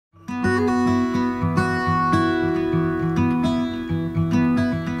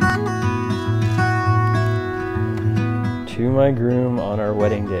to my groom on our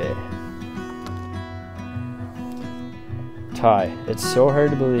wedding day. Ty, it's so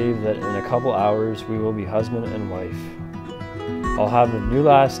hard to believe that in a couple hours we will be husband and wife. I'll have a new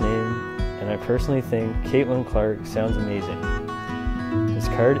last name, and I personally think Caitlin Clark sounds amazing. This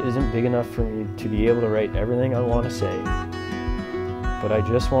card isn't big enough for me to be able to write everything I want to say, but I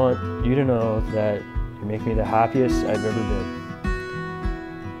just want you to know that you make me the happiest I've ever been.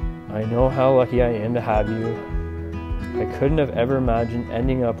 I know how lucky I am to have you. I couldn't have ever imagined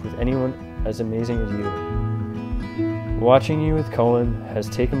ending up with anyone as amazing as you. Watching you with Cohen has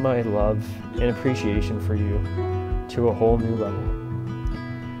taken my love and appreciation for you to a whole new level.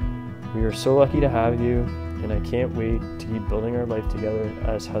 We are so lucky to have you, and I can't wait to keep building our life together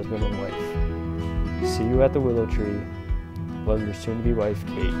as husband and wife. See you at the Willow Tree. Love, your soon-to-be wife,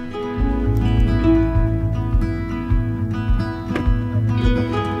 Kate.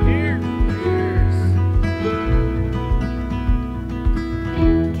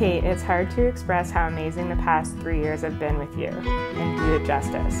 Kate, it's hard to express how amazing the past 3 years have been with you and do it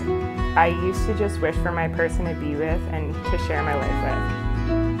justice. I used to just wish for my person to be with and to share my life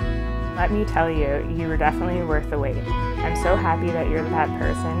with. Let me tell you, you were definitely worth the wait. I'm so happy that you're that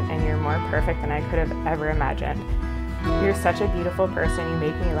person and you're more perfect than I could have ever imagined. You're such a beautiful person. You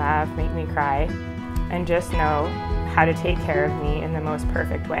make me laugh, make me cry, and just know how to take care of me in the most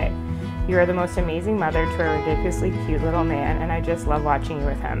perfect way. You are the most amazing mother to a ridiculously cute little man, and I just love watching you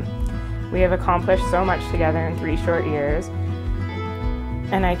with him. We have accomplished so much together in 3 short years,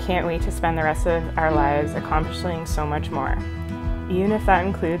 and I can't wait to spend the rest of our lives accomplishing so much more. Even if that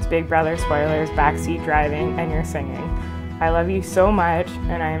includes Big Brother spoilers, backseat driving, and your singing. I love you so much,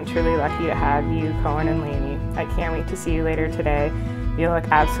 and I am truly lucky to have you, Cohen and Lainey. I can't wait to see you later today. You look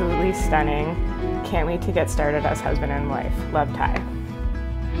absolutely stunning. Can't wait to get started as husband and wife. Love, Ty.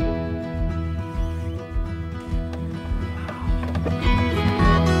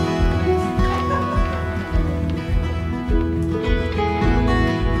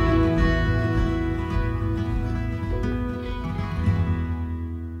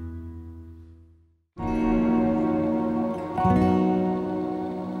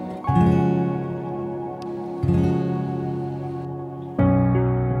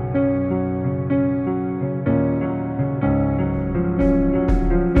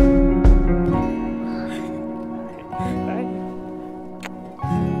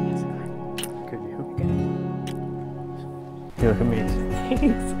 You look amazing. Thanks. I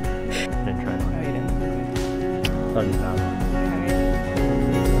didn't try to. No, you didn't. I'll do that one.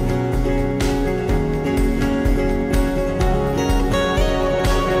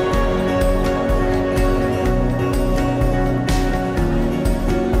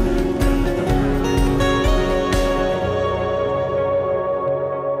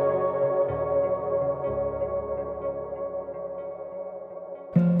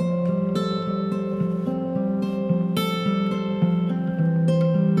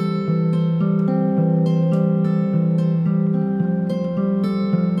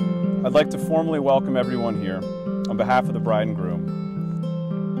 I'd like to formally welcome everyone here on behalf of the bride and groom.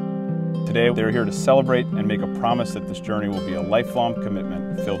 Today, they're here to celebrate and make a promise that this journey will be a lifelong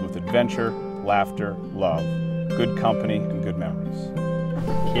commitment filled with adventure, laughter, love, good company, and good memories.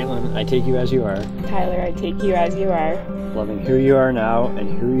 Caitlin, I take you as you are. Tyler, I take you as you are. Loving who you are now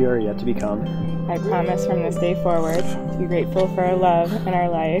and who you are yet to become. I promise from this day forward to be grateful for our love and our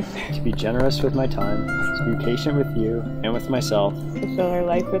life. To be generous with my time. To be patient with you and with myself. To fill our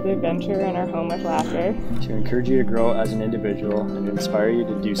life with adventure and our home with laughter. To encourage you to grow as an individual and to inspire you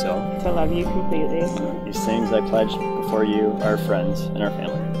to do so. To love you completely. These things I pledge before you, our friends, and our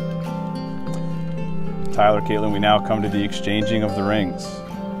family. Tyler, Caitlin, we now come to the exchanging of the rings.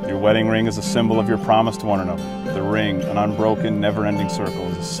 Your wedding ring is a symbol of your promise to one another. The ring, an unbroken, never-ending circle,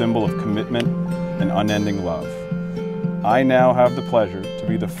 is a symbol of commitment and unending love. I now have the pleasure to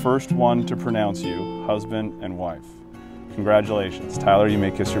be the first one to pronounce you husband and wife. Congratulations. Tyler, you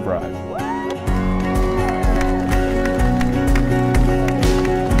may kiss your bride.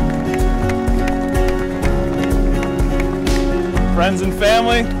 Friends and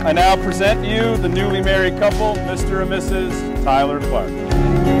family, I now present you the newly married couple, Mr. and Mrs. Tyler Clark.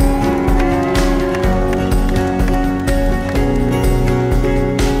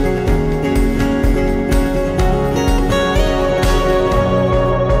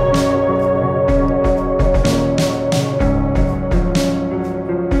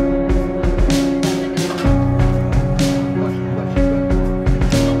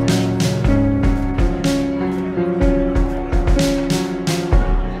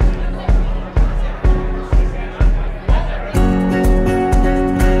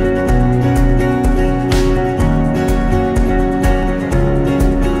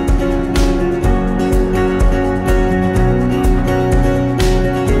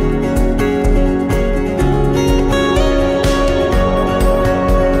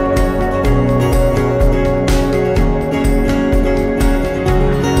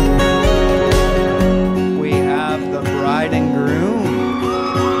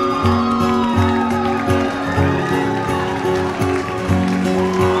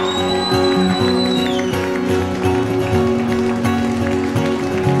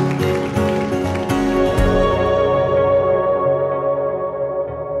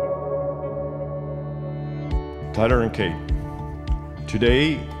 Tyler and Kate,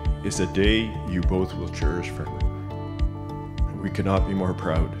 today is a day you both will cherish forever. And we could not be more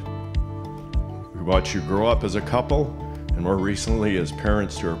proud. We watched you grow up as a couple, and more recently as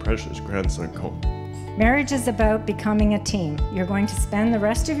parents to our precious grandson, Cone. Marriage is about becoming a team. You're going to spend the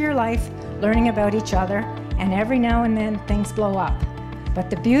rest of your life learning about each other, and every now and then things blow up. But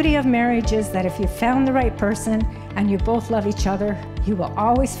the beauty of marriage is that if you found the right person and you both love each other, you will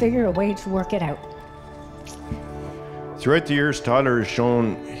always figure a way to work it out. Throughout the years, Tyler has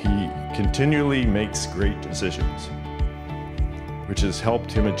shown he continually makes great decisions, which has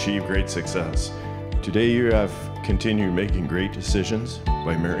helped him achieve great success. Today you have continued making great decisions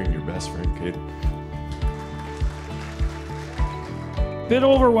by marrying your best friend, Kate. Bit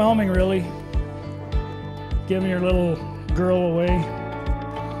overwhelming, really, giving your little girl away.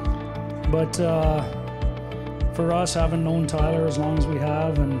 But for us, having known Tyler as long as we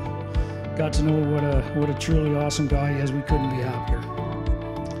have and got to know what a truly awesome guy he is, we couldn't be happier.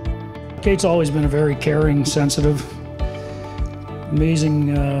 Kate's always been a very caring, sensitive,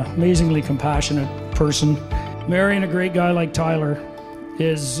 amazingly compassionate person. Marrying a great guy like Tyler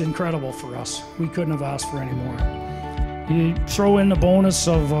is incredible for us. We couldn't have asked for any more. You throw in the bonus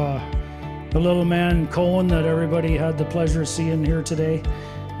of the little man, Cohen, that everybody had the pleasure of seeing here today,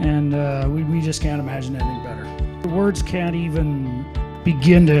 and we just can't imagine anything better. Words can't even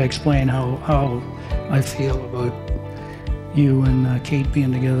begin to explain how I feel about you and Kate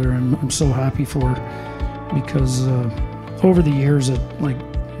being together. I'm so happy for her, because over the years, like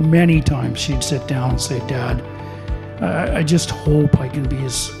many times, she'd sit down and say, "Dad, I just hope I can be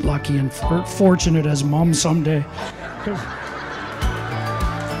as lucky and fortunate as Mom someday."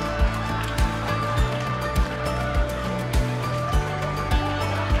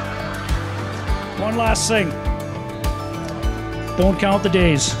 One last thing. Don't count the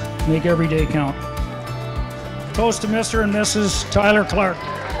days. Make every day count. Toast to Mr. and Mrs. Tyler Clark.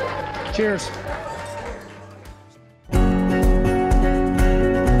 Cheers.